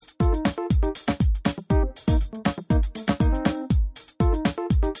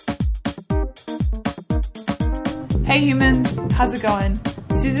Hey humans, how's it going?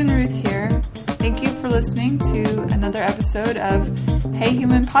 Susan Ruth here. Thank you for listening to another episode of Hey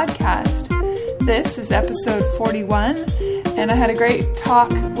Human Podcast. This is episode 41, and I had a great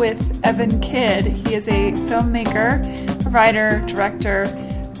talk with Evan Kidd. He is a filmmaker, writer, director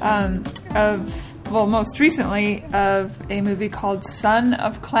most recently of a movie called Son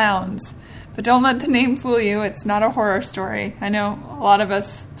of Clowns. But don't let the name fool you, it's not a horror story. I know a lot of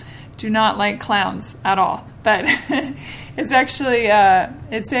us do not like clowns at all, but it's actually,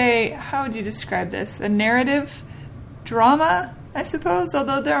 how would you describe this? A narrative drama, I suppose,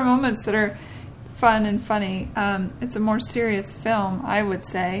 although there are moments that are fun and funny. It's a more serious film, I would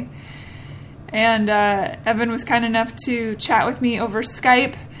say. And Evan was kind enough to chat with me over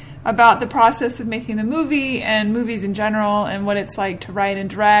Skype about the process of making the movie and movies in general and what it's like to write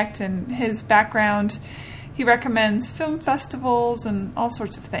and direct and his background. He recommends film festivals and all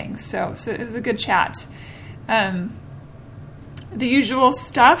sorts of things. So it was a good chat. The usual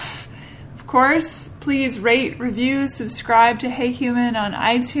stuff, of course. Please rate, review, subscribe to Hey Human on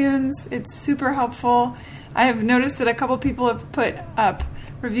iTunes. It's super helpful. I have noticed that a couple people have put up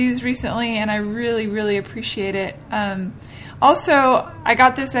reviews recently, and I really, really appreciate it. Also, I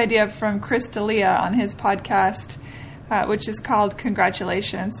got this idea from Chris D'Elia on his podcast, which is called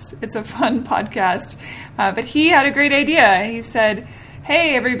Congratulations. It's a fun podcast. But he had a great idea. He said,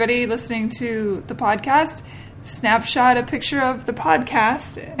 hey, everybody listening to the podcast, snapshot a picture of the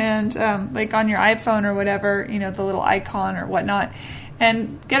podcast and like on your iPhone or whatever, the little icon or whatnot,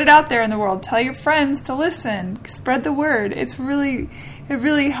 and get it out there in the world. Tell your friends to listen. Spread the word. It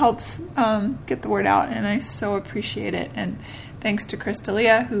really helps get the word out, and I so appreciate it. And thanks to Chris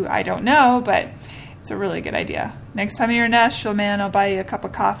D'Elia, who I don't know, but it's a really good idea. Next time you're in Nashville, man, I'll buy you a cup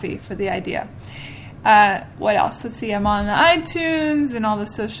of coffee for the idea. What else? Let's see. I'm on iTunes and all the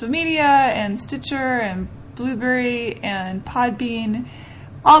social media and Stitcher and Blueberry and Podbean,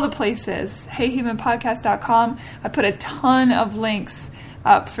 all the places. HeyHumanPodcast.com. I put a ton of links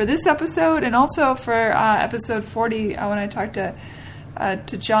up for this episode and also for episode 40 when I talked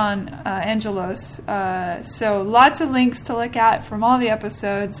to John Angelos. So lots of links to look at from all the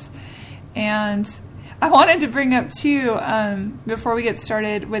episodes. And I wanted to bring up too, before we get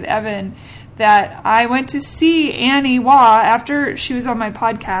started with Evan, that I went to see Annie Waugh after she was on my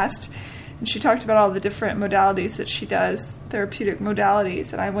podcast, and she talked about all the different modalities that she does, therapeutic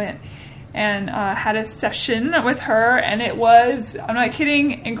modalities, and I went and had a session with her, and it was, I'm not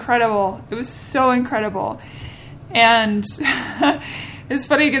kidding, incredible. It was so incredible. And it's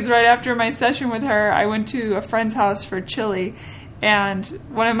funny because right after my session with her, I went to a friend's house for chili, and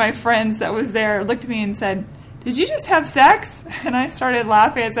one of my friends that was there looked at me and said, did you just have sex? And I started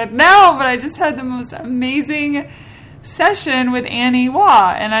laughing. I said, no, but I just had the most amazing session with Annie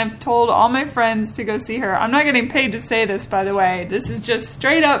Waugh, and I've told all my friends to go see her. I'm not getting paid to say this, by the way. This is just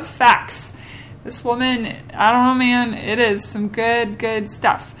straight up facts. This woman, I don't know, man, it is some good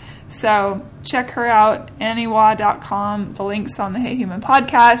stuff. So check her out, AnnieWaugh.com. The link's on the Hey Human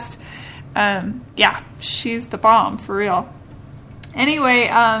podcast. Yeah, she's the bomb, for real. Anyway,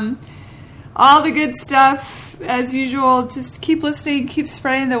 all the good stuff, as usual. Just keep listening, keep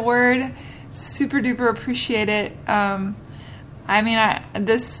spreading the word. Super duper appreciate it.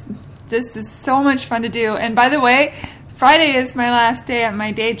 This is so much fun to do. And by the way, Friday is my last day at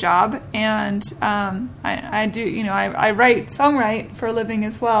my day job, and I do, I songwrite for a living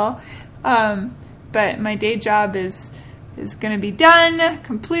as well. But my day job is going to be done,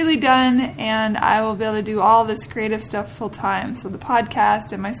 completely done, and I will be able to do all this creative stuff full time. So the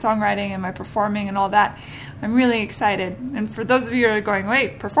podcast and my songwriting and my performing and all that, I'm really excited. And for those of you who are going,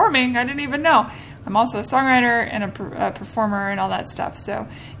 wait, performing? I didn't even know. I'm also a songwriter and a performer and all that stuff. So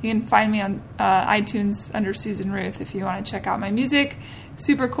you can find me on iTunes under Susan Ruth if you want to check out my music.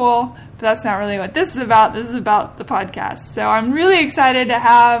 Super cool, but that's not really what this is about. This is about the podcast. So I'm really excited to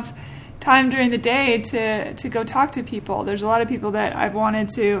have time during the day to go talk to people. There's a lot of people that I've wanted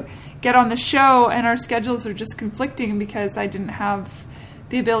to get on the show, and our schedules are just conflicting because I didn't have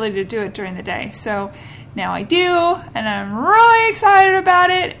the ability to do it during the day. So now I do, and I'm really excited about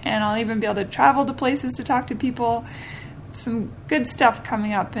it, and I'll even be able to travel to places to talk to people. Some good stuff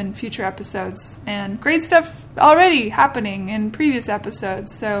coming up in future episodes, and great stuff already happening in previous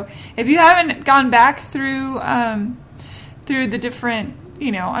episodes. So if you haven't gone back through the different,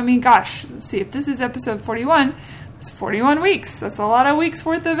 let's see, if this is episode 41, it's 41 weeks. That's a lot of weeks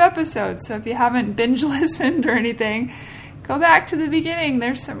worth of episodes. So if you haven't binge listened or anything, go back to the beginning.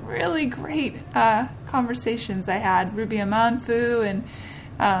 There's some really great conversations I had. Ruby Amanfu and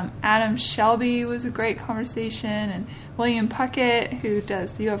Adam Shelby was a great conversation, and William Puckett, who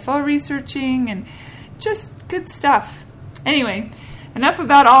does UFO researching, and just good stuff. Anyway, enough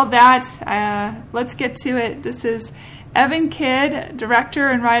about all that. Let's get to it. This is Evan Kidd, director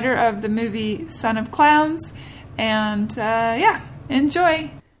and writer of the movie Son of Clowns. And,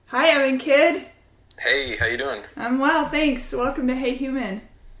 enjoy. Hi, Evan Kidd. Hey, how you doing? I'm well, thanks. Welcome to Hey Human.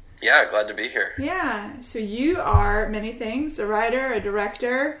 Yeah, glad to be here. Yeah, so you are many things, a writer, a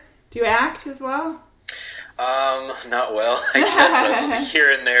director. Do you act as well? Not well, I guess.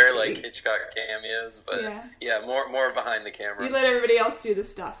 Here and there, like Hitchcock cameos, but yeah, more behind the camera. You let everybody else do the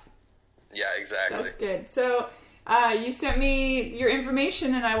stuff. Yeah, exactly. That's good. So, you sent me your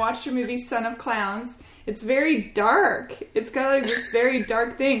information, and I watched your movie, Son of Clowns. It's very dark. It's got like this very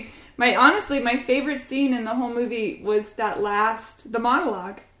dark thing. Honestly, my favorite scene in the whole movie was the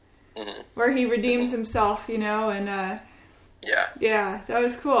monologue, where he redeems himself, and yeah, that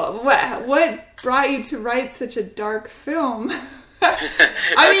was cool. What brought you to write such a dark film?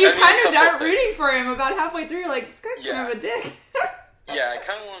 I mean, you kind of are rooting for him about halfway through. You're like, this guy's kind of a dick. Yeah, I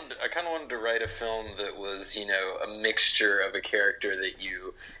kind of wanted to write a film that was, a mixture of a character that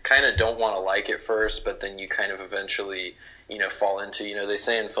you kind of don't want to like at first, but then you kind of eventually, fall into. They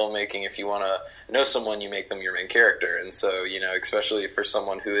say in filmmaking, if you want to know someone, you make them your main character. And so, especially for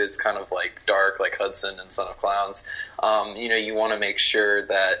someone who is kind of like dark, like Hudson and Son of Clowns, you want to make sure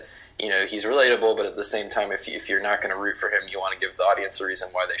that, he's relatable, but at the same time, if you're not going to root for him, you want to give the audience a reason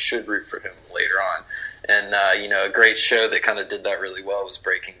why they should root for him later on. And, a great show that kind of did that really well was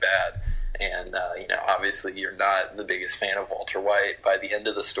Breaking Bad. And, obviously you're not the biggest fan of Walter White by the end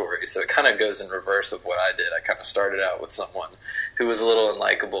of the story, so it kind of goes in reverse of what I did. I kind of started out with someone who was a little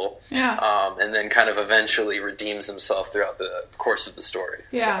unlikable, and then kind of eventually redeems himself throughout the course of the story.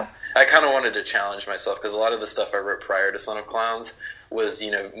 Yeah. So I kind of wanted to challenge myself, because a lot of the stuff I wrote prior to Son of Clowns was,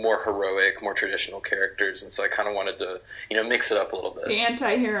 more heroic, more traditional characters, and so I kind of wanted to, mix it up a little bit. The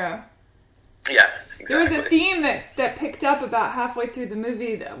anti-hero. Yeah, exactly. There was a theme that picked up about halfway through the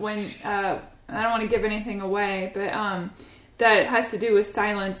movie that when, I don't want to give anything away, but that has to do with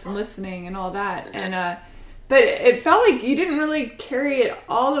silence and listening and all that. And but it felt like you didn't really carry it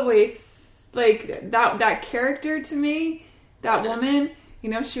all the way, like that character to me, that woman,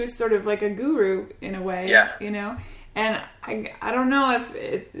 she was sort of like a guru in a way, And I don't know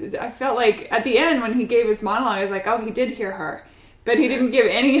if I felt like at the end when he gave his monologue, I was like, oh, he did hear her. But he didn't give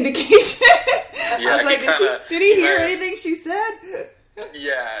any indication. Yeah, I was like, did he hear anything she said?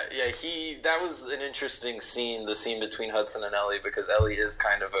 Yeah. That was an interesting scene, the scene between Hudson and Ellie, because Ellie is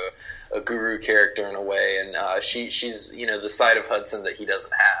kind of a guru character in a way, and she's the side of Hudson that he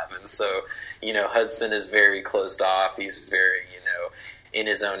doesn't have, and so Hudson is very closed off. He's very in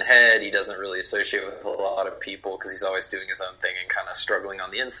his own head. He doesn't really associate with a lot of people because he's always doing his own thing and kind of struggling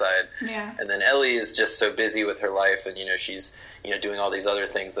on the inside. Yeah. And then Ellie is just so busy with her life, and she's doing all these other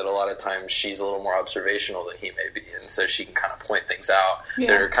things that a lot of times she's a little more observational than he may be, and so she can kind of point things out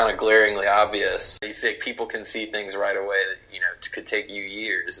that are kind of glaringly obvious. You say people can see things right away that could take you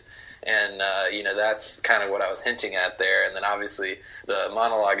years. And, that's kind of what I was hinting at there. And then obviously the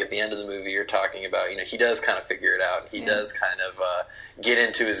monologue at the end of the movie you're talking about, he does kind of figure it out. He does kind of get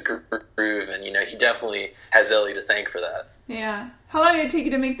into his groove, and, he definitely has Ellie to thank for that. Yeah. How long did it take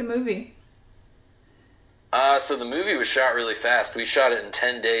you to make the movie? So the movie was shot really fast. We shot it in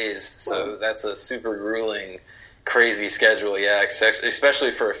 10 days, so that's a super grueling, crazy schedule,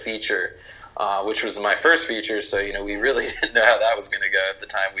 especially for a feature. Which was my first feature, so we really didn't know how that was going to go at the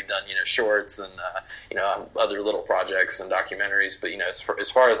time. We'd done shorts and other little projects and documentaries, but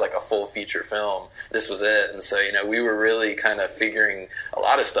as far as like a full feature film, this was it. And so we were really kind of figuring a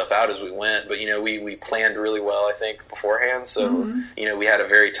lot of stuff out as we went, but we planned really well, I think, beforehand. So we had a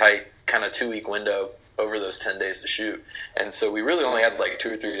very tight kind of 2-week window over those 10 days to shoot, and so we really only had like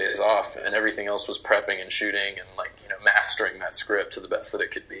 2 or 3 days off, and everything else was prepping and shooting and mastering that script to the best that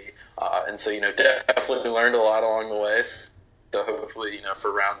it could be. And so definitely learned a lot along the way. So hopefully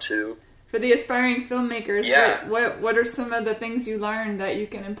for round 2. For the aspiring filmmakers, what are some of the things you learned that you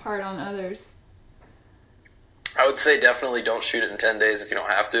can impart on others? I would say definitely don't shoot it in 10 days if you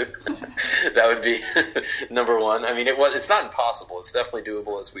don't have to. That would be number one. I mean, it's not impossible. It's definitely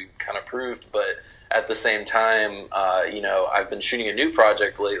doable, as we kind of proved, but at the same time, I've been shooting a new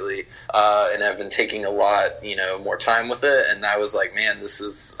project lately, and I've been taking a lot, more time with it. And I was like, man, this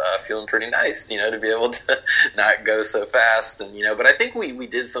is feeling pretty nice, to be able to not go so fast. And, but I think we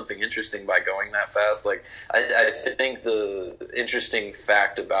did something interesting by going that fast. Like, I think the interesting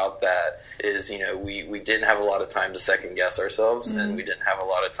fact about that is, we didn't have a lot of time to second guess ourselves, and we didn't have a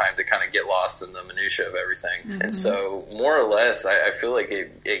lot of time to kind of get lost in the minutia of everything. And so more or less, I feel like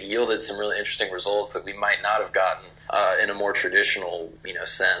it yielded some really interesting results. results that we might not have gotten in a more traditional,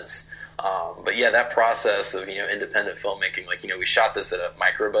 sense. But yeah, that process of, independent filmmaking, like, we shot this at a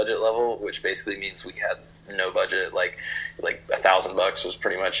micro budget level, which basically means we had no budget, like $1,000 was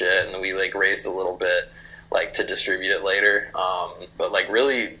pretty much it. And we raised a little bit, to distribute it later. But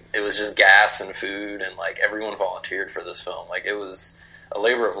really it was just gas and food, and everyone volunteered for this film. It was a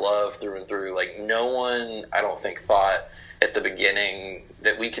labor of love through and through. No one, I don't think, thought at the beginning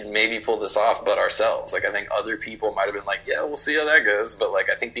that we could maybe pull this off but ourselves. I think other people might have been yeah, we'll see how that goes. But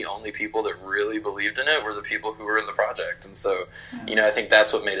I think the only people that really believed in it were the people who were in the project. And so, I think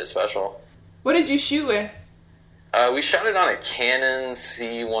that's what made it special. What did you shoot with? We shot it on a Canon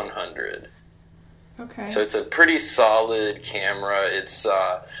C100. Okay. So it's a pretty solid camera. It's,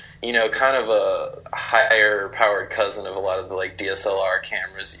 kind of a higher powered cousin of a lot of the DSLR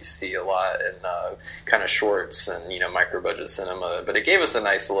cameras you see a lot in kind of shorts and, micro budget cinema. But it gave us a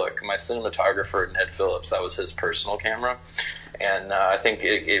nice look. My cinematographer, Ned Phillips, that was his personal camera. And I think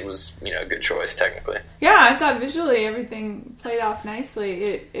it was, a good choice technically. Yeah, I thought visually everything played off nicely.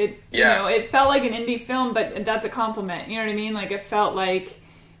 It felt like an indie film, but that's a compliment. You know what I mean? It felt like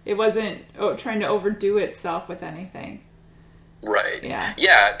it wasn't trying to overdo itself with anything. Right. Yeah.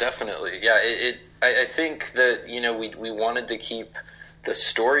 Yeah, definitely. Yeah, I think that, we wanted to keep the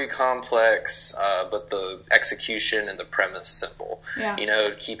story complex, but the execution and the premise simple. Yeah.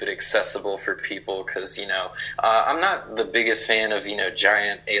 Keep it accessible for people, because, I'm not the biggest fan of,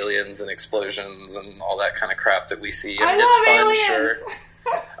 giant aliens and explosions and all that kind of crap that we see. I mean, it's fun, aliens. sure.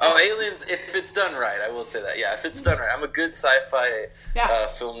 Oh, aliens, if it's done right, I will say that. Yeah, if it's done right. I'm a good sci-fi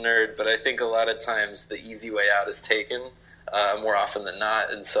film nerd, but I think a lot of times the easy way out is taken more often than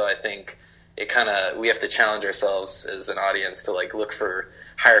not. And so I think we have to challenge ourselves as an audience to look for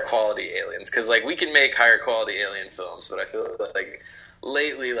higher quality aliens. Because we can make higher quality alien films, but I feel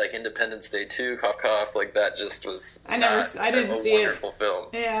lately, Independence Day 2, cough cough, that just was I didn't see wonderful film.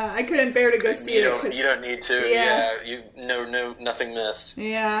 Yeah, I couldn't bear to go see it. You don't need to. Yeah, nothing missed.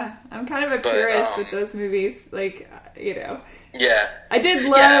 Yeah, I'm kind of a purist with those movies. Yeah, I did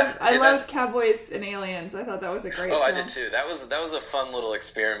love. Yeah, I loved Cowboys and Aliens. I thought that was a great. film. I did too. That was a fun little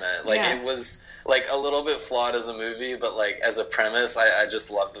experiment. It was a little bit flawed as a movie, but as a premise, I just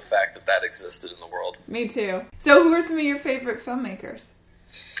loved the fact that existed in the world. Me too. So, who are some of your favorite filmmakers?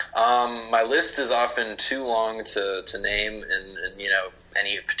 My list is often too long to name in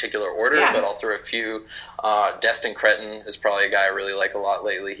any particular order, but I'll throw a few. Destin Cretton is probably a guy I really like a lot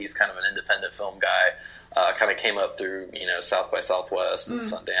lately. He's kind of an independent film guy. Kind of came up through, South by Southwest and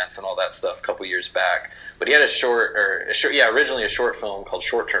Sundance and all that stuff a couple years back. But he had originally a short film called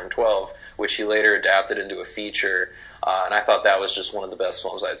Short Term 12, which he later adapted into a feature. And I thought that was just one of the best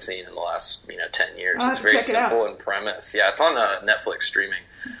films I'd seen in the last, 10 years. It's very simple in premise. Yeah, it's on Netflix streaming,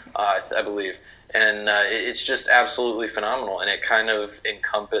 I believe. And it's just absolutely phenomenal. And it kind of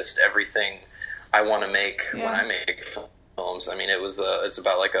encompassed everything I want to make when I make films. I mean, it's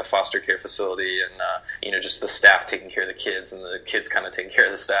about a foster care facility and, just the staff taking care of the kids and the kids kind of taking care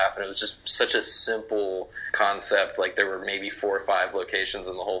of the staff. And it was just such a simple concept. There were maybe 4 or 5 locations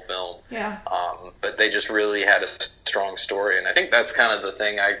in the whole film. Yeah. But they just really had a strong story. And I think that's kind of the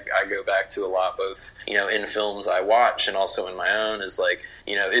thing I go back to a lot, both, in films I watch and also in my own is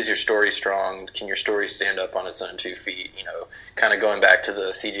is your story strong? Can your story stand up on its own 2 feet? Kind of going back to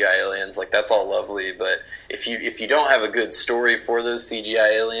the CGI aliens, that's all lovely. But if you don't have a good story for those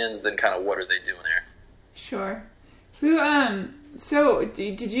CGI aliens, then kind of what are they doing there? Sure. So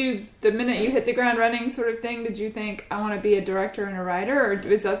did you, the minute you hit the ground running sort of thing, did you think, I want to be a director and a writer, or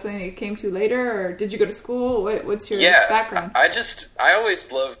was that something that came to later, or did you go to school? What's your background? I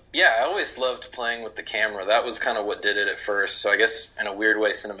always loved playing with the camera. That was kind of what did it at first. So I guess in a weird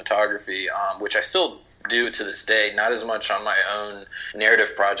way, cinematography, which I still do to this day, not as much on my own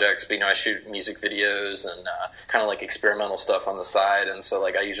narrative projects, but I shoot music videos and kind of experimental stuff on the side, and so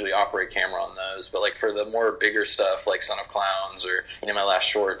I usually operate camera on those. But for the more bigger stuff like Son of Clowns or my last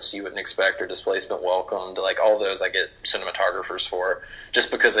shorts, You Wouldn't Expect or Displacement Welcomed, all those I get cinematographers for,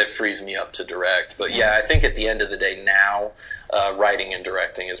 just because it frees me up to direct. But yeah, I think at the end of the day now, writing and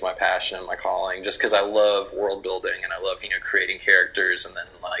directing is my passion and my calling, just because I love world building and I love creating characters and then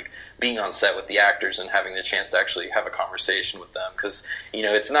being on set with the actors and having the chance to actually have a conversation with them, because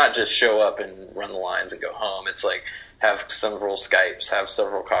it's not just show up and run the lines and go home. It's have several Skypes, have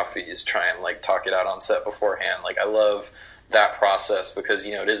several coffees, try and talk it out on set beforehand. I love that process because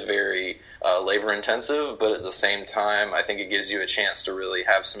it is very labor intensive, but at the same time I think it gives you a chance to really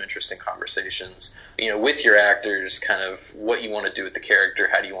have some interesting conversations with your actors, kind of what you want to do with the character,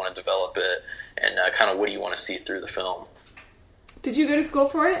 how do you want to develop it, and kind of what do you want to see through the film. Did you go to school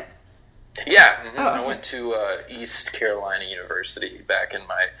for it? Yeah, Oh, okay. I went to East Carolina University back in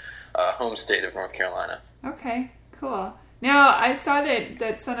my home state of North Carolina. Okay, cool. Now, I saw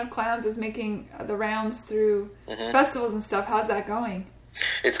that Son of Clowns is making the rounds through festivals and stuff. How's that going?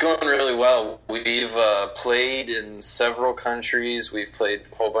 It's going really well. We've played in several countries. We've played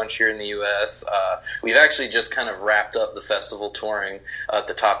a whole bunch here in the U.S. We've actually just kind of wrapped up the festival touring at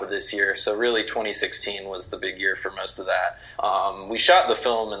the top of this year. So really 2016 was the big year for most of that. We shot the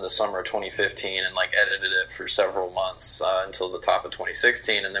film in the summer of 2015 and edited it for several months until the top of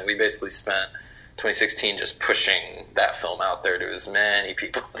 2016. And then we basically spent 2016 just pushing that film out there to as many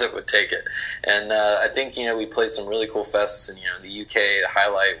people that would take it. And I think, we played some really cool fests. And, in the UK, the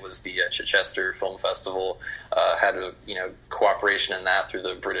highlight was the Chichester Film Festival. Had a, cooperation in that through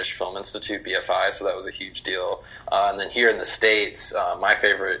the British Film Institute, BFI, so that was a huge deal. And then here in the States, my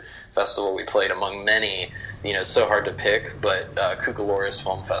favorite festival we played among many, it's so hard to pick, but Cucaloris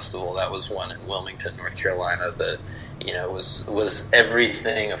Film Festival, that was one in Wilmington, North Carolina, that was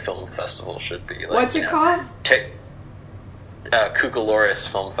everything a film festival should be. What's it called? Cucaloris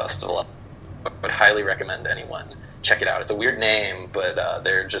Film Festival. I would highly recommend anyone check it out. It's a weird name, but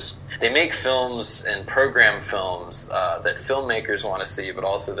they make films and program films that filmmakers want to see, but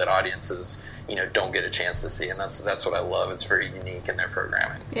also that audiences don't get a chance to see, and that's what I love. It's very unique in their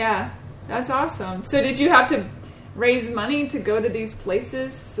programming. Yeah, that's awesome. So did you have to raise money to go to these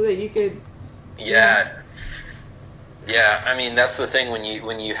places so that you could? Yeah, I mean, that's the thing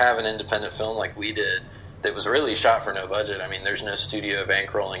when you have an independent film like we did that was really shot for no budget. I mean, there's no studio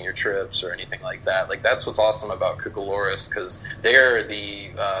bankrolling your trips or anything like that. That's what's awesome about Cucaloris, because they're the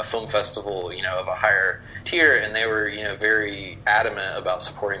film festival, of a higher tier, and they were, very adamant about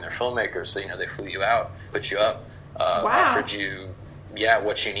supporting their filmmakers. So, they flew you out, put you up, offered you,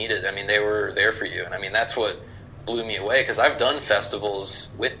 what you needed. I mean, they were there for you. And I mean, that's what blew me away, because I've done festivals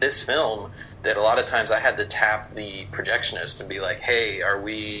with this film that a lot of times I had to tap the projectionist and be like, hey, are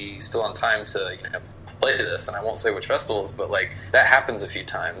we still on time to, play this? And I won't say which festivals, but that happens a few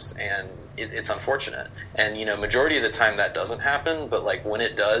times, and it's unfortunate. And, majority of the time that doesn't happen, but when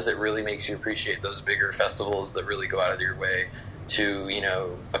it does, it really makes you appreciate those bigger festivals that really go out of your way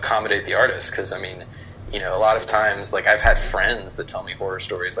to, accommodate the artist. Because, I mean, a lot of times, I've had friends that tell me horror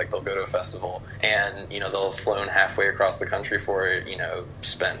stories. They'll go to a festival and, they'll have flown halfway across the country for it,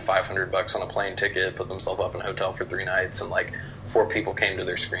 spent $500 on a plane ticket, put themselves up in a hotel for 3 nights, and 4 people came to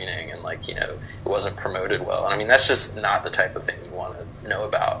their screening, and it wasn't promoted well. And I mean, that's just not the type of thing you want to know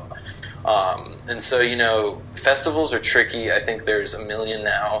about. And so, festivals are tricky. I think there's a million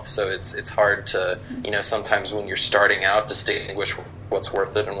now, so it's hard to, sometimes when you're starting out, distinguish what's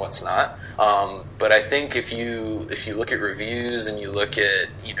worth it and what's not. But I think if you look at reviews and you look at,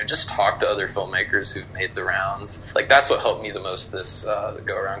 just talk to other filmmakers who've made the rounds, that's what helped me the most this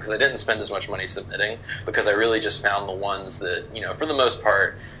go around, because I didn't spend as much money submitting, because I really just found the ones that, for the most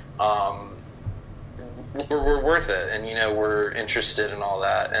part, we're worth it, and we're interested in all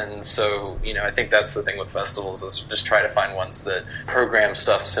that. And so I think that's the thing with festivals, is just try to find ones that program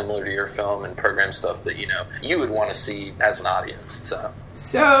stuff similar to your film and program stuff that you would want to see as an audience.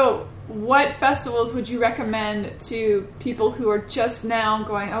 So what festivals would you recommend to people who are just now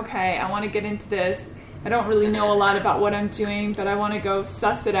going, okay, I want to get into this, I don't really know a lot about what I'm doing, but I want to go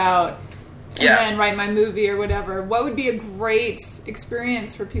suss it out and then write my movie or whatever? What would be a great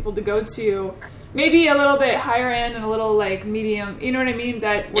experience for people to go to? Maybe a little bit higher end and a little medium, you know what I mean?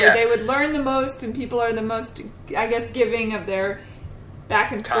 Where they would learn the most, and people are the most, I guess, giving of their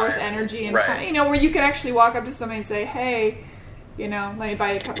back and forth energy and time. Where you could actually walk up to somebody and say, hey, let me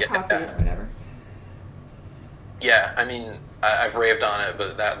buy you a cup of coffee or whatever. Yeah, I mean, I've raved on it,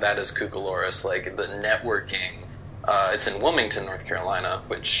 but that is Cucaloris. The networking, it's in Wilmington, North Carolina,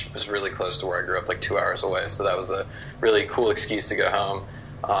 which was really close to where I grew up, 2 hours away. So that was a really cool excuse to go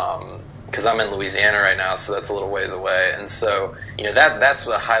home. Because I'm in Louisiana right now, so that's a little ways away. And so, that's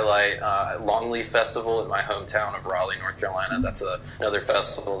a highlight. Longleaf Festival in my hometown of Raleigh, North Carolina. That's another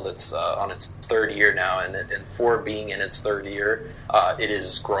festival that's on its 3rd year now. And for being in its 3rd year, it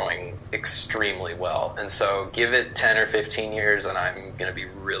is growing extremely well. And so give it 10 or 15 years, and I'm going to be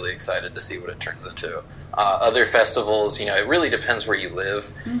really excited to see what it turns into. Other festivals, it really depends where you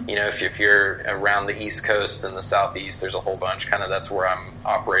live. If you're around the East Coast and the Southeast, there's a whole bunch. Kind of that's where I'm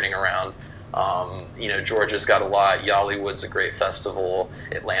operating around. Georgia's got a lot. Yollywood's a great festival.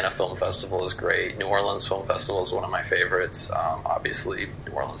 Atlanta Film Festival is great. New Orleans Film Festival is one of my favorites. Obviously,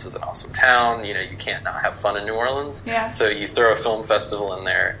 New Orleans is an awesome town. You can't not have fun in New Orleans. Yeah. So you throw a film festival in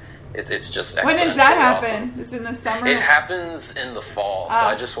there, it's just exponentially When does that happen? Awesome. Is it in the summer? It happens in the fall. So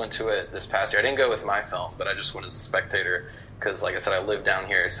I just went to it this past year. I didn't go with my film, but I just went as a spectator because, like I said, I live down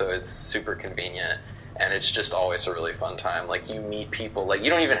here, so it's super convenient, and it's just always a really fun time. Like, you meet people, like, you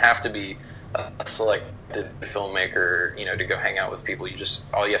don't even have to be a selected filmmaker, you know, to go hang out with people.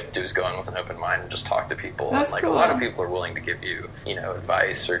 All you have to do is go in with an open mind and just talk to people. That's and like cool. A lot of people are willing to give you, you know,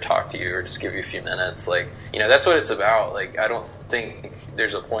 advice or talk to you or just give you a few minutes. Like, you know, that's what it's about. Like, I don't think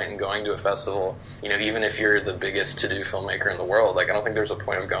there's a point in going to a festival, you know, even if you're the biggest to-do filmmaker in the world. Like, I don't think there's a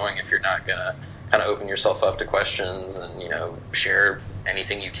point of going if you're not gonna kind of open yourself up to questions and, you know, share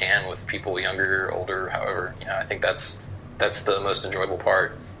anything you can with people younger, older, however. You know, I think that's the most enjoyable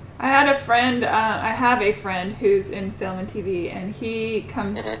part. I have a friend who's in film and TV, and he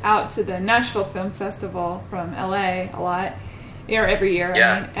comes out to the Nashville Film Festival from LA a lot, or every year.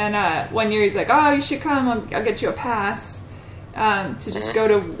 Yeah. I mean. And 1 year he's like, "Oh, you should come. I'll get you a pass to just go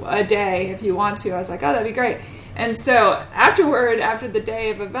to a day if you want to." I was like, "Oh, that'd be great." And so after the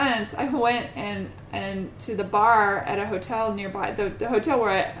day of events, I went and to the bar at a hotel nearby, the hotel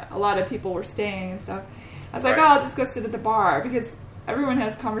where a lot of people were staying and stuff. I was like, "Oh, I'll just go sit at the bar," because everyone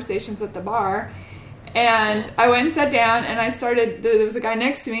has conversations at the bar. And I went and sat down, and there was a guy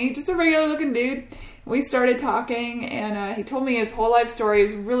next to me, just a regular looking dude. We started talking, and he told me his whole life story. He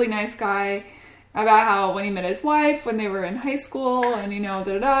was a really nice guy, about how when he met his wife when they were in high school, and, you know,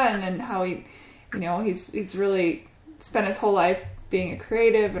 and then how he, you know, he's really spent his whole life being a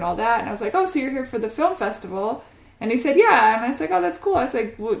creative and all that. And I was like, "Oh, so you're here for the film festival?" And he said, "Yeah." And I was like, "Oh, that's cool." I was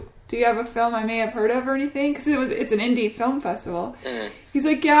like, "Well, do you have a film I may have heard of or anything?" Because it's an indie film festival. He's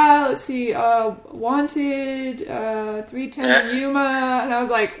like, "Yeah, let's see, Wanted, 310 Yuma." And I was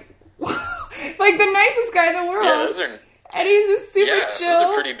like, like the nicest guy in the world. Yeah, those are... And he's just super chill.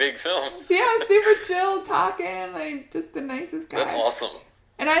 Those are pretty big films. Yeah, super chill, talking, like, just the nicest guy. That's awesome.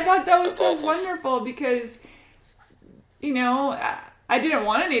 And I thought that was That's so awesome. wonderful because, you know, I didn't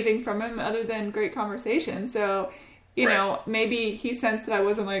want anything from him other than great conversation. So, you know, maybe he sensed that I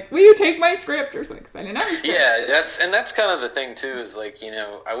wasn't like, "Will you take my script?" or something, because I didn't have a script. Yeah, that's kind of the thing too, is like, you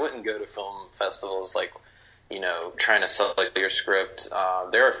know, I wouldn't go to film festivals like, you know, trying to sell like your script.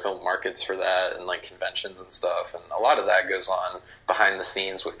 There are film markets for that, and like conventions and stuff, and a lot of that goes on behind the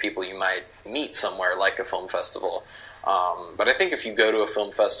scenes with people you might meet somewhere like a film festival. But I think if you go to a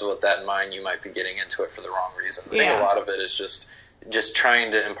film festival with that in mind, you might be getting into it for the wrong reasons. I think a lot of it is just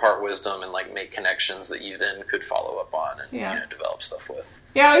trying to impart wisdom and like make connections that you then could follow up on and, you know, develop stuff with.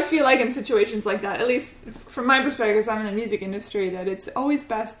 Yeah, I always feel like in situations like that, at least from my perspective, because I'm in the music industry, that it's always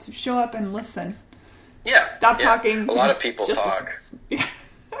best to show up and listen. Yeah. Stop talking. A lot of people talk. Yeah.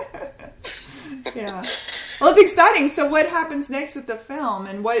 Yeah. Well, it's exciting. So what happens next with the film,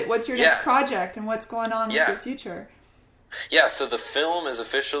 and what's your next project, and what's going on with your future? Yeah, so the film is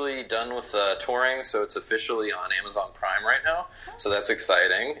officially done with touring, so it's officially on Amazon Prime right now. So that's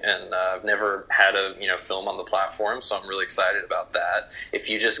exciting, and I've never had a film on the platform, so I'm really excited about that. If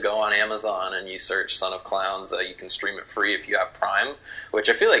you just go on Amazon and you search Son of Clowns, you can stream it free if you have Prime, which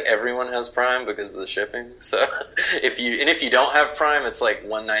I feel like everyone has Prime because of the shipping. So if you don't have Prime, it's like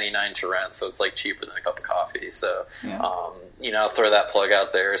 $1.99 to rent, so it's like cheaper than a cup of coffee. So I'll throw that plug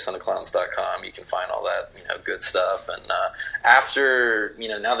out there, sonofclowns.com. You can find all that good stuff, and after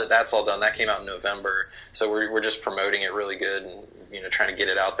now that that's all done, that came out in November, so we're just promoting it really good and trying to get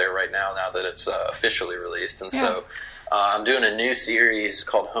it out there right now that it's officially released. And so I'm doing a new series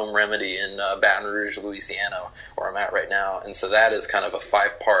called Home Remedy in Baton Rouge, Louisiana, where I'm at right now. And so that is kind of a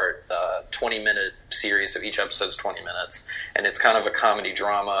 5-part 20-minute series, so each episode's 20 minutes, and it's kind of a comedy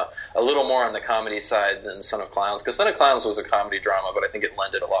drama, a little more on the comedy side than Son of Clowns, because Son of Clowns was a comedy drama, but I think it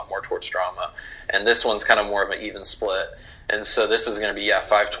lended a lot more towards drama, and this one's kind of more of an even split. And so this is going to be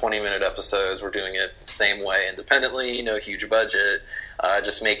 5 20-minute episodes. We're doing it same way, independently, huge budget,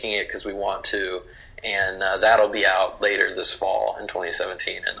 just making it because we want to. And that'll be out later this fall in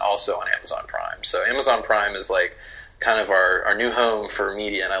 2017, and also on Amazon Prime. So Amazon Prime is like kind of our new home for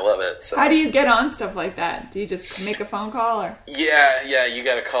media, and I love it. So. How do you get on stuff like that? Do you just make a phone call, or? Yeah, you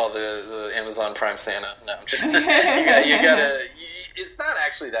got to call the Amazon Prime Santa. No, I'm just you gotta. It's not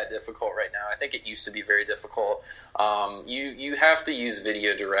actually that difficult right now. I think it used to be very difficult. You have to use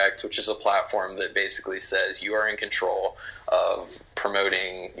Video Direct, which is a platform that basically says you are in control of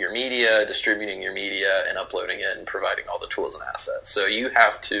promoting your media, distributing your media, and uploading it and providing all the tools and assets. So you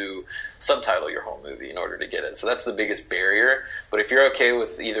have to subtitle your whole movie in order to get it. So that's the biggest barrier. But if you're okay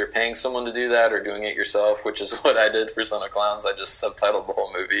with either paying someone to do that or doing it yourself, which is what I did for Son of Clowns, I just subtitled the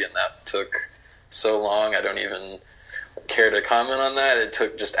whole movie, and that took so long. I don't even care to comment on that. It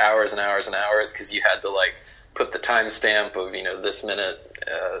took just hours and hours and hours because you had to put the timestamp of this minute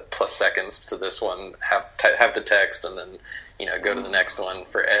plus seconds to this one, have the text, and then go to the next one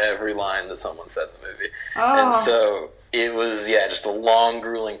for every line that someone said in the movie. And so it was, just a long,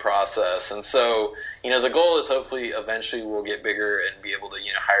 grueling process. And so, the goal is hopefully eventually we'll get bigger and be able to,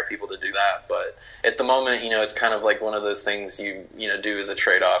 hire people to do that. But at the moment, it's kind of like one of those things you do as a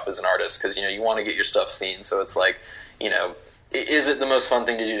trade-off as an artist, because, you want to get your stuff seen. So it's like, is it the most fun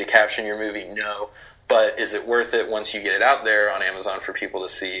thing to do to caption your movie? No. But is it worth it once you get it out there on Amazon for people to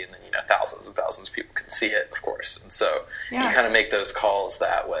see? And then, thousands and thousands of people can see it, of course. And so you kind of make those calls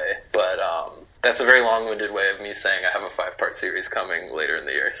that way. But that's a very long-winded way of me saying I have a 5-part series coming later in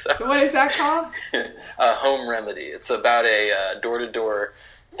the year. So what is that called? Home Remedy. It's about a door-to-door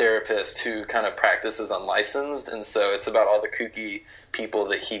therapist who kind of practices unlicensed. And so it's about all the kooky people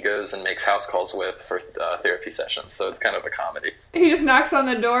that he goes and makes house calls with for therapy sessions. So it's kind of a comedy. He just knocks on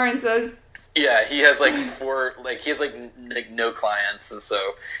the door and says... Yeah, he has no clients, and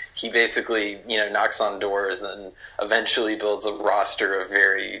so he basically, knocks on doors and eventually builds a roster of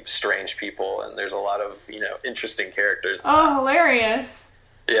very strange people, and there's a lot of, interesting characters. Oh, hilarious.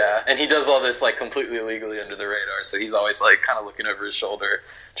 Yeah, and he does all this, completely illegally under the radar, so he's always, kind of looking over his shoulder,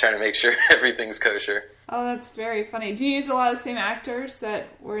 trying to make sure everything's kosher. Oh, that's very funny. Do you use a lot of the same actors that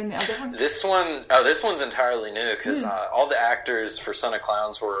were in the other one? This one's entirely new, because all the actors for Son of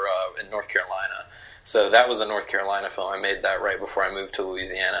Clowns were in North Carolina. So that was a North Carolina film. I made that right before I moved to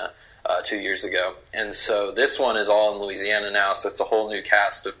Louisiana 2 years ago. And so this one is all in Louisiana now, so it's a whole new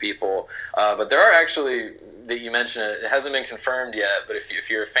cast of people. But there are actually... that you mentioned it hasn't been confirmed yet, but if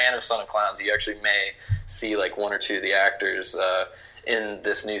you're a fan of Son of Clowns, you actually may see one or two of the actors in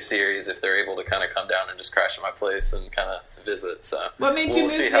this new series if they're able to kind of come down and just crash at my place and kind of visit. So what made you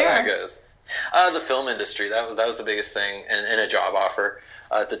move see there? How that goes. The film industry, that was the biggest thing, and a job offer.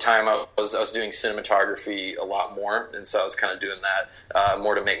 At the time, I was doing cinematography a lot more, and so I was kind of doing that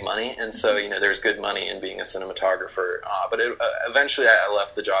more to make money. And so, there's good money in being a cinematographer. But eventually, I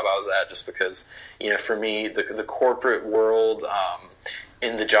left the job I was at just because, for me, the corporate world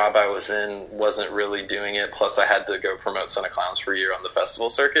in the job I was in wasn't really doing it. Plus, I had to go promote Son of Clowns for a year on the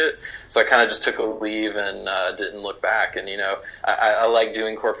festival circuit. So I kind of just took a leave and didn't look back. And, I like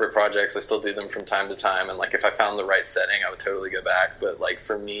doing corporate projects. I still do them from time to time. And, if I found the right setting, I would totally go back. But,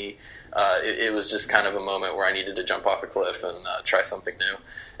 for me, it was just kind of a moment where I needed to jump off a cliff and try something new.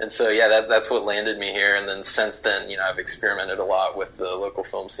 And so, that's what landed me here. And then since then, I've experimented a lot with the local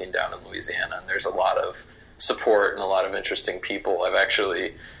film scene down in Louisiana. And there's a lot of support and a lot of interesting people. I've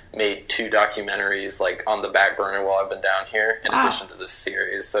actually made 2 documentaries on the back burner while I've been down here in addition to this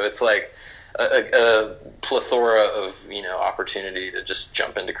series. So it's a plethora of opportunity to just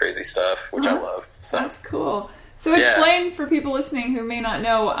jump into crazy stuff, which I love. So that's cool. So explain for people listening who may not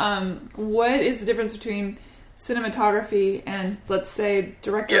know, what is the difference between cinematography and, let's say,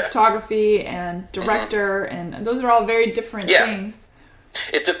 director of photography and director, and those are all very different things.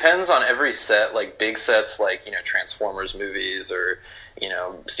 It depends on every set, big sets Transformers movies or,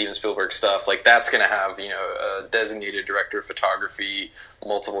 Steven Spielberg stuff, that's going to have, a designated director of photography,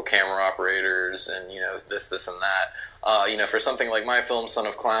 multiple camera operators, and, this and that. For something like my film, Son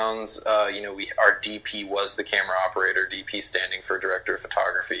of Clowns, our DP was the camera operator, DP standing for director of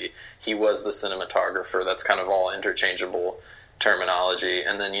photography. He was the cinematographer. That's kind of all interchangeable terminology.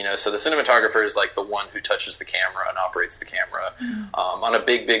 And then, so the cinematographer is the one who touches the camera and operates the camera. On a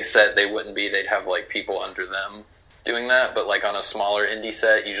big set, they'd have people under them doing that, but on a smaller indie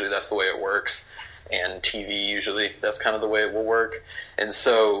set, usually that's the way it works. And TV, usually that's kind of the way it will work. And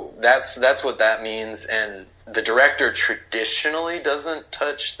so that's what that means. And the director traditionally doesn't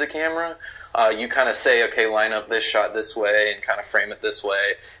touch the camera. You kind of say, okay, line up this shot this way and kind of frame it this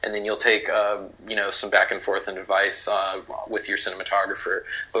way, and then you'll take, some back and forth and advice with your cinematographer.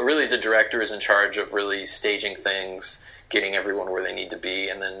 But really, the director is in charge of really staging things, getting everyone where they need to be,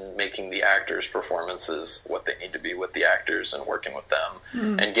 and then making the actors' performances what they need to be with the actors and working with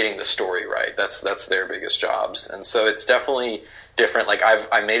them and getting the story right. That's their biggest jobs. And so it's definitely different.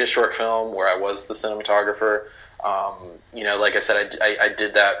 I made a short film where I was the cinematographer. Like I said, I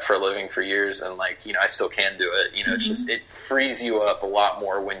did that for a living for years, and I still can do it. It's just, it frees you up a lot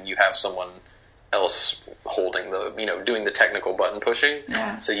more when you have someone else holding the, doing the technical button pushing.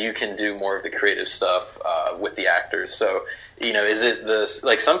 Yeah. So you can do more of the creative stuff with the actors. So, is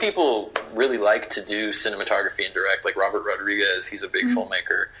it some people really like to do cinematography and direct, like Robert Rodriguez, he's a big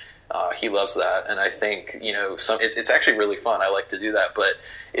filmmaker. He loves that, and I think it's actually really fun. I like to do that, but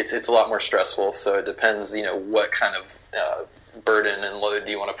it's a lot more stressful. So it depends, what kind of burden and load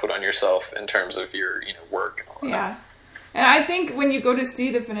do you want to put on yourself in terms of your work. Yeah, and I think when you go to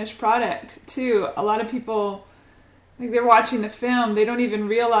see the finished product too, a lot of people, they're watching the film, they don't even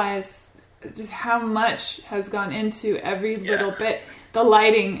realize just how much has gone into every little bit. the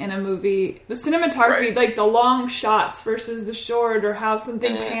lighting in a movie, the cinematography, like the long shots versus the short, or how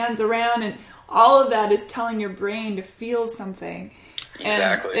something pans around, and all of that is telling your brain to feel something.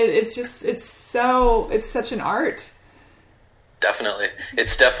 Exactly. And it's such an art. Definitely.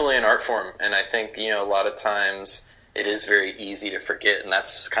 It's definitely an art form. And I think, a lot of times it is very easy to forget. And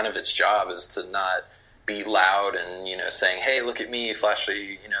that's kind of its job, is to not be loud and, saying, hey, look at me,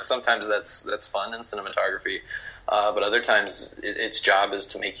 flashy. Sometimes that's fun in cinematography. But other times its job is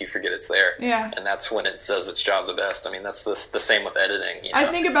to make you forget it's there. Yeah. And that's when it does its job the best. I mean, that's the same with editing. I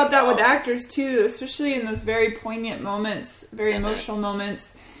think about that with actors too, especially in those very poignant moments, very emotional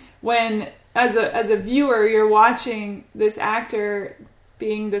moments, when as a viewer you're watching this actor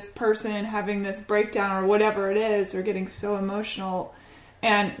being this person having this breakdown or whatever it is, or getting so emotional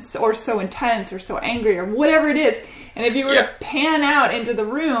or so intense or so angry or whatever it is. And if you were to pan out into the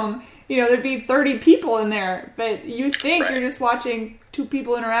room, there'd be 30 people in there, but you think you're just watching two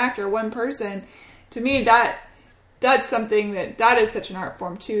people interact or one person. To me, that's something that is such an art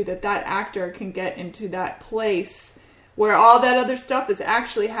form too, that actor can get into that place where all that other stuff that's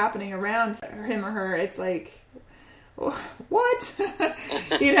actually happening around him or her, it's like, what?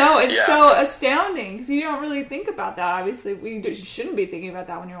 It's so astounding, because you don't really think about that. Obviously, you shouldn't be thinking about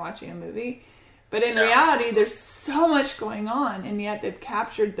that when you're watching a movie. But in reality, there's so much going on, and yet they've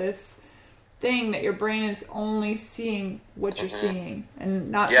captured this thing that your brain is only seeing what you're seeing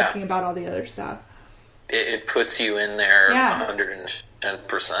and not thinking about all the other stuff. It puts you in there 110%,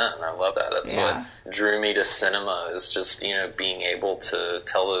 and I love that. That's what drew me to cinema, is just, being able to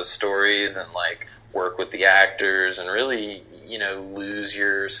tell those stories and, like, work with the actors and really, lose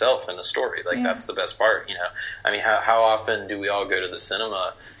yourself in the story. Like, that's the best part, I mean, how often do we all go to the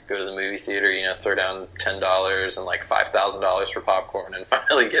cinema, go to the movie theater, throw down $10 and like $5,000 for popcorn and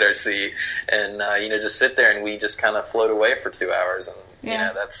finally get our seat and, just sit there and we just kind of float away for 2 hours. And,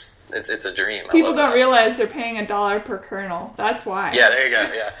 it's a dream. People don't realize they're paying $1 per kernel. That's why. Yeah, there you go.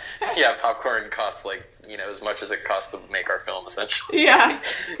 Yeah. Yeah. Popcorn costs like, as much as it costs to make our film, essentially. Yeah.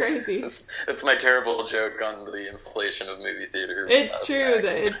 Crazy. That's my terrible joke on the inflation of movie theater. It's true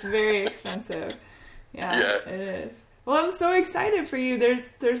that it's very expensive. Yeah, it is. Well, I'm so excited for you.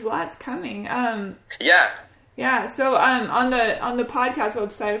 There's lots coming. Yeah. So on the podcast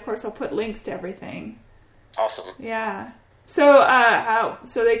website, of course, I'll put links to everything. Awesome. Yeah. So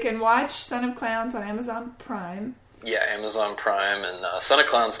so they can watch Son of Clowns on Amazon Prime. Yeah, Amazon Prime and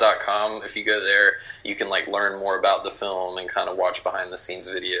sonofclowns.com. If you go there, you can learn more about the film and kind of watch behind the scenes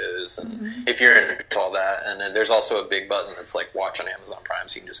videos. And if you're into all that, and then there's also a big button that's watch on Amazon Prime,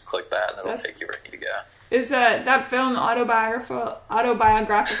 so you can just click that and it'll take you ready to go. Is that film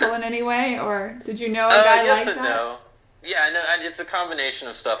autobiographical in any way, or did you know a guy yes like and that? No. Yeah, no, it's a combination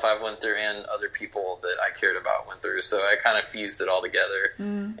of stuff I've went through and other people that I cared about went through. So I kind of fused it all together.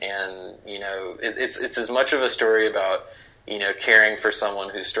 And, it's as much of a story about, caring for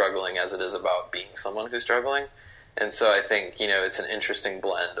someone who's struggling as it is about being someone who's struggling. And so I think, it's an interesting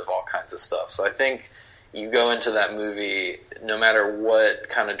blend of all kinds of stuff. So I think you go into that movie, no matter what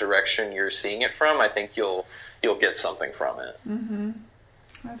kind of direction you're seeing it from, I think you'll get something from it. Mm-hmm.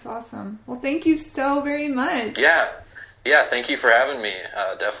 That's awesome. Well, thank you so very much. Yeah, thank you for having me.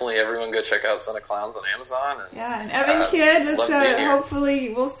 Definitely everyone go check out Son of Clowns on Amazon. And Evan Kidd,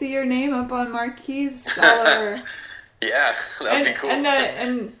 hopefully we'll see your name up on marquees all over. Yeah, that'd be cool.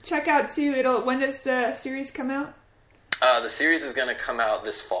 And check out too, when does the series come out? The series is going to come out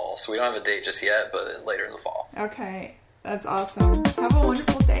this fall, so we don't have a date just yet, but later in the fall. Okay, that's awesome. Have a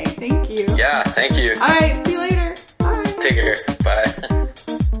wonderful day. Thank you. Yeah, thank you. All right, see you later. Bye. Take care. Bye.